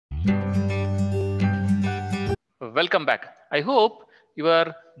Welcome back. I hope you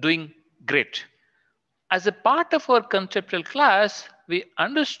are doing great. As a part of our conceptual class, we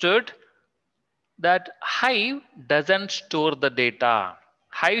understood that Hive doesn't store the data.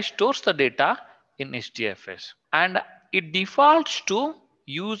 Hive stores the data in HDFS and it defaults to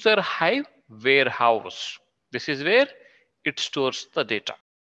user Hive warehouse. This is where it stores the data.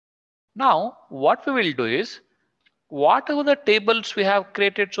 Now, what we will do is, whatever the tables we have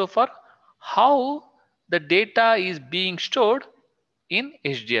created so far, how the data is being stored in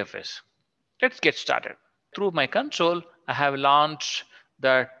HDFS. Let's get started. Through my console, I have launched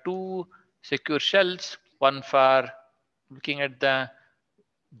the two secure shells, one for looking at the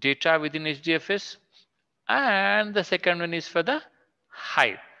data within HDFS, and the second one is for the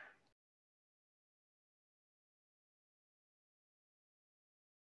Hive.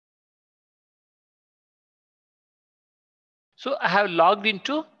 So I have logged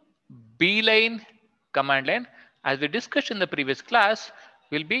into beeline command line. As we discussed in the previous class,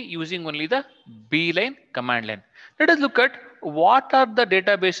 we'll be using only the beeline command line. Let us look at what are the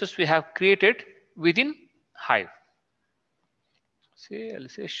databases we have created within Hive. I'll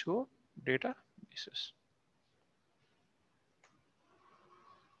say show databases.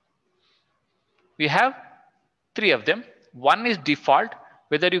 We have three of them. One is default.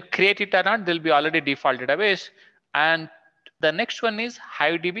 Whether you create it or not, there'll be already default database. And the next one is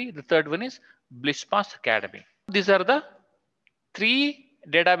HiveDB. The third one is Blismos Academy. These are the three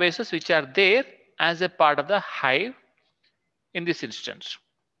databases which are there as a part of the Hive in this instance.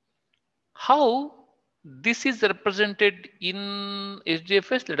 How this is represented in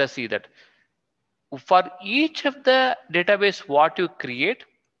HDFS? Let us see that. For each of the database what you create,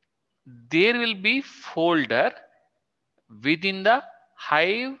 there will be folder within the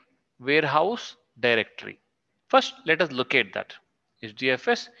Hive warehouse directory. First, let us locate that.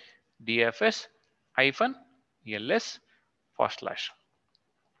 HDFS DFS -ls /.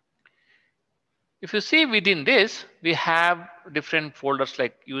 If you see within this, we have different folders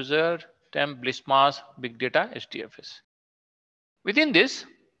like user, temp, Blismos, big data, HDFS. Within this,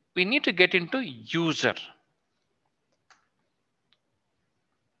 we need to get into user.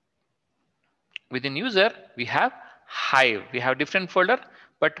 Within user, we have Hive. We have different folder,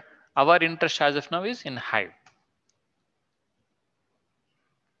 but our interest as of now is in Hive.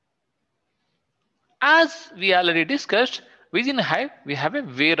 As we already discussed, within Hive, we have a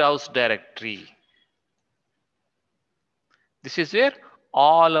warehouse directory. This is where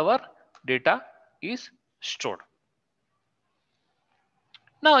all our data is stored.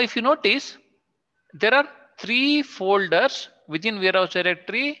 Now, if you notice, there are three folders within warehouse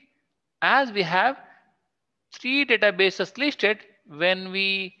directory, as we have three databases listed when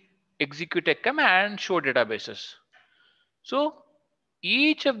we execute a command show databases. So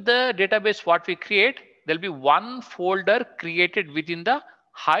each of the database what we create, there'll be one folder created within the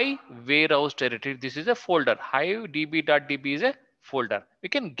Hive warehouse directory. This is a folder. Hive db.db is a folder. We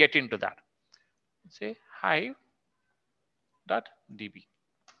can get into that. Say hive.db.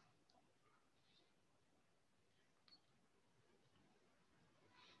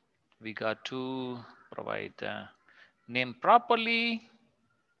 We got to provide the name properly.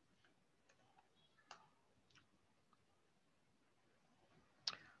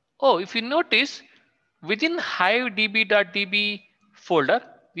 Oh, if you notice, within Hive db.db folder,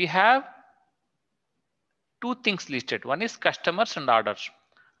 we have two things listed. One is customers and orders.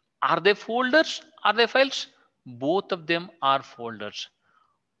 Are they folders? Are they files? Both of them are folders.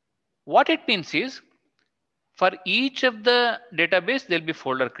 What it means is, for each of the database, there'll be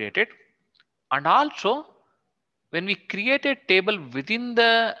folder created. And also, when we create a table within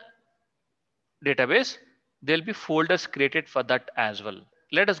the database, there'll be folders created for that as well.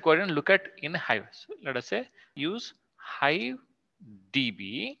 Let us go ahead and look at in Hive. So let us say use Hive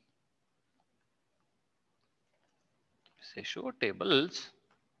DB. Say show tables.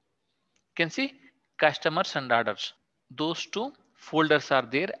 You can see customers and orders. Those two folders are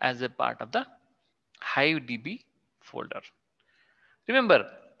there as a part of the Hive DB folder.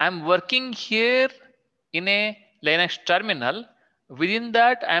 Remember, I'm working here in a Linux terminal. Within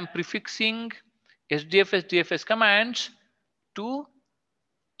that, I'm prefixing HDFS DFS commands to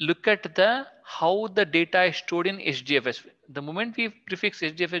look at the how the data is stored in HDFS. The moment we prefix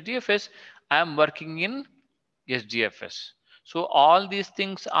HDFS DFS, I am working in HDFS. So all these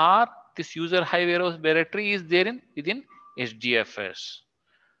things are this user Hive warehouse directory is there within HDFS.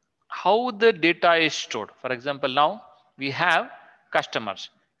 How the data is stored. For example, now we have customers.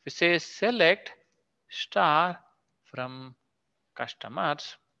 We say select star from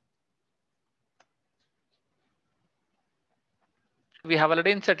customers. We have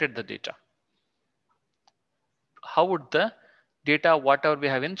already inserted the data. How would the data, whatever we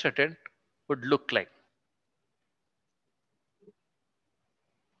have inserted, would look like?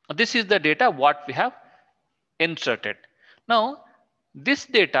 This is the data what we have inserted. Now, this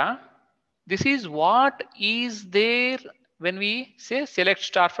data, this is what is there when we say select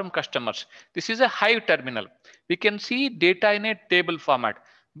star from customers. This is a Hive terminal. We can see data in a table format.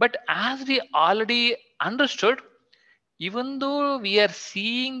 But as we already understood, even though we are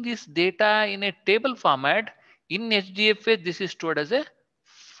seeing this data in a table format, in HDFS, this is stored as a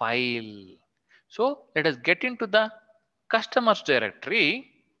file. So let us get into the customers directory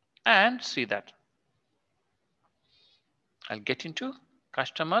and see that. I'll get into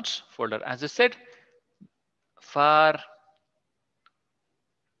customers folder. As I said, for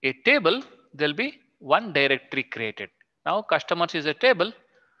a table, there'll be one directory created. Now customers is a table.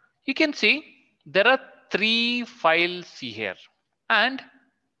 You can see there are 3 files here. And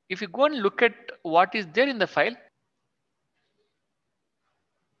if you go and look at what is there in the file,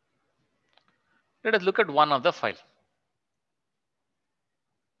 let us look at one of the file.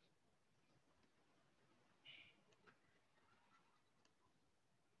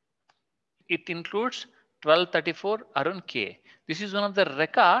 It includes 1234 Arun K. This is one of the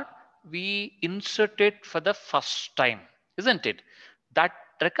record we inserted for the first time, isn't it? That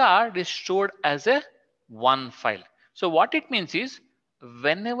record is stored as a one file. So what it means is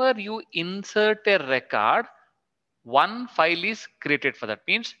whenever you insert a record, one file is created for that.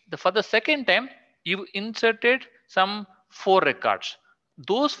 Means for the second time, you inserted some 4 records.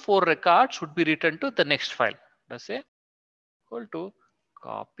 Those 4 records would be written to the next file. Let's say equal to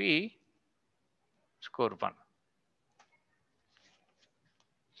copy score 1.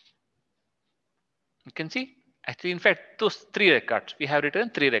 You can see actually in fact those 3 records, we have written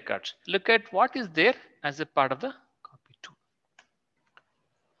 3 records. Look at what is there as a part of the copy 2.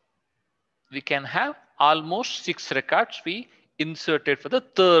 We can have almost 6 records we inserted for the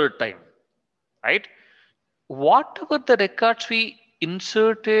third time, right? Whatever the records we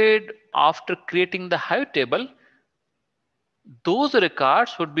inserted after creating the Hive table, those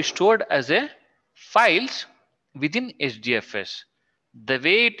records would be stored as a files within HDFS. The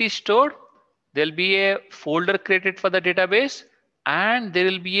way it is stored, there will be a folder created for the database and there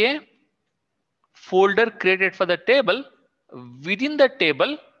will be a folder created for the table. Within the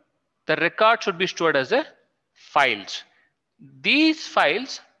table, the record should be stored as a files. These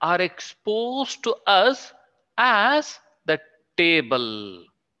files are exposed to us as the table.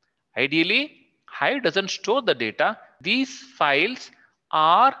 Ideally, Hive doesn't store the data. These files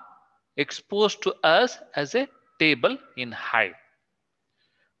are exposed to us as a table in Hive.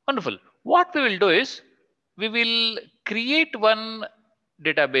 Wonderful. What we will do is we will create one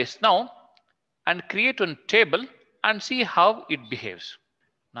database now and create one table and see how it behaves.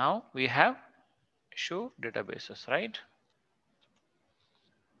 Now we have show databases, right?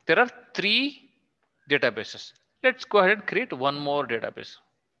 There are 3 databases. Let's go ahead and create one more database.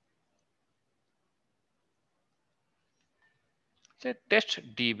 Say test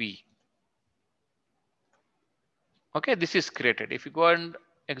DB. Okay, this is created. If you go and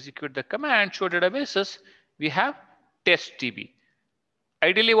execute the command show databases, we have test DB.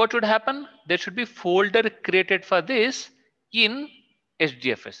 Ideally, what would happen? There should be folder created for this in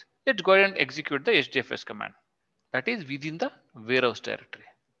HDFS. Let's go ahead and execute the HDFS command. That is within the warehouse directory.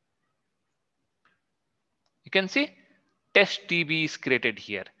 You can see test DB is created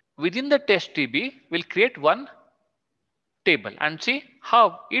here. Within the test DB, we'll create one table and see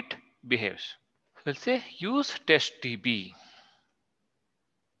how it behaves. We'll say use test DB.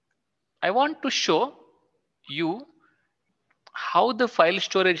 I want to show you how the file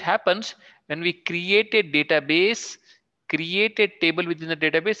storage happens when we create a database, create a table within the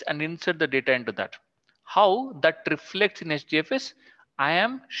database and insert the data into that. How that reflects in HDFS, I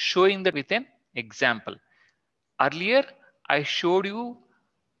am showing that with an example. Earlier, I showed you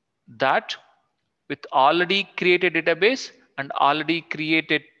that with already created database and already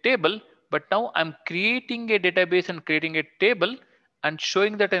created table, but now I'm creating a database and creating a table and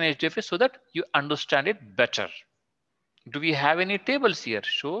showing that in HDFS so that you understand it better. Do we have any tables here?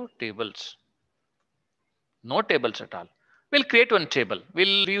 Show tables. No tables at all. We'll create one table.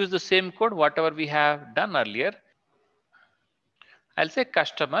 We'll use the same code, whatever we have done earlier. I'll say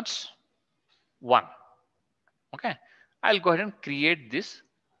customers 1. Okay. I'll go ahead and create this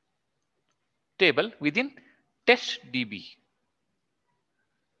table within test DB.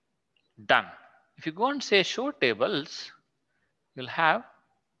 Done. If you go and say show tables, you'll have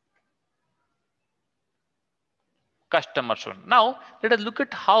customers 1. Now let us look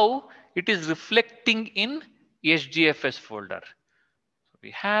at how it is reflecting in HDFS folder.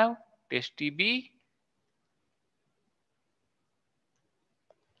 we have testdb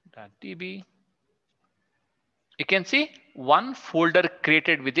 .db. You can see one folder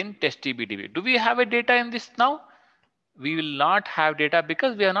created within testdb. Do we have a data in this now? We will not have data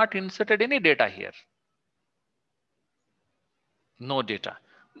because we have not inserted any data here. No data.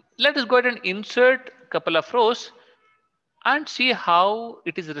 Let us go ahead and insert a couple of rows and see how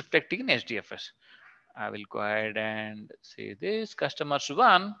it is reflecting in HDFS. I will go ahead and say this customers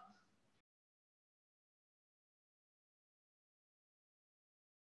 1.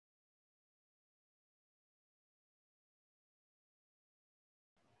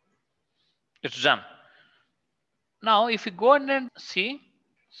 It's done. Now, if you go ahead and see,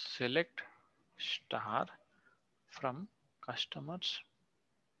 select star from customers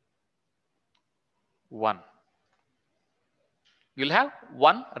 1. You'll have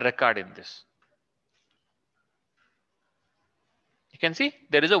one record in this. You can see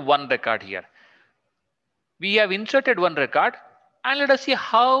there is a one record here. We have inserted one record, and let us see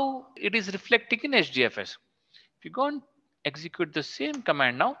how it is reflecting in HDFS. If you go and execute the same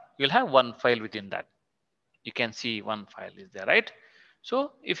command now, you'll have one file within that. You can see one file is there, right?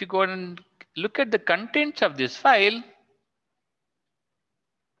 So if you go and look at the contents of this file,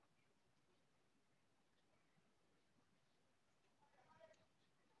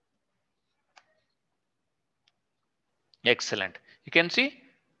 excellent. You can see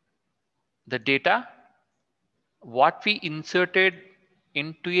the data, what we inserted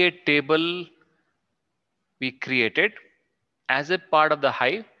into a table we created as a part of the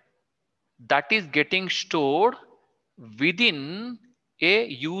Hive, that is getting stored within a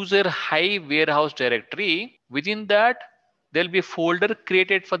user Hive warehouse directory. Within that, there'll be a folder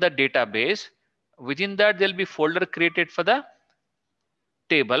created for the database. Within that, there'll be a folder created for the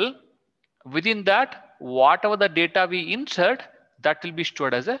table. Within that, whatever the data we insert, that will be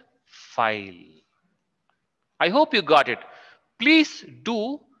stored as a file. I hope you got it. Please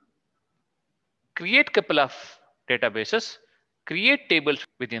do create a couple of databases, create tables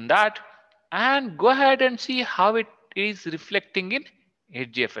within that, and go ahead and see how it is reflecting in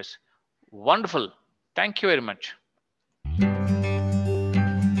HDFS. Wonderful. Thank you very much.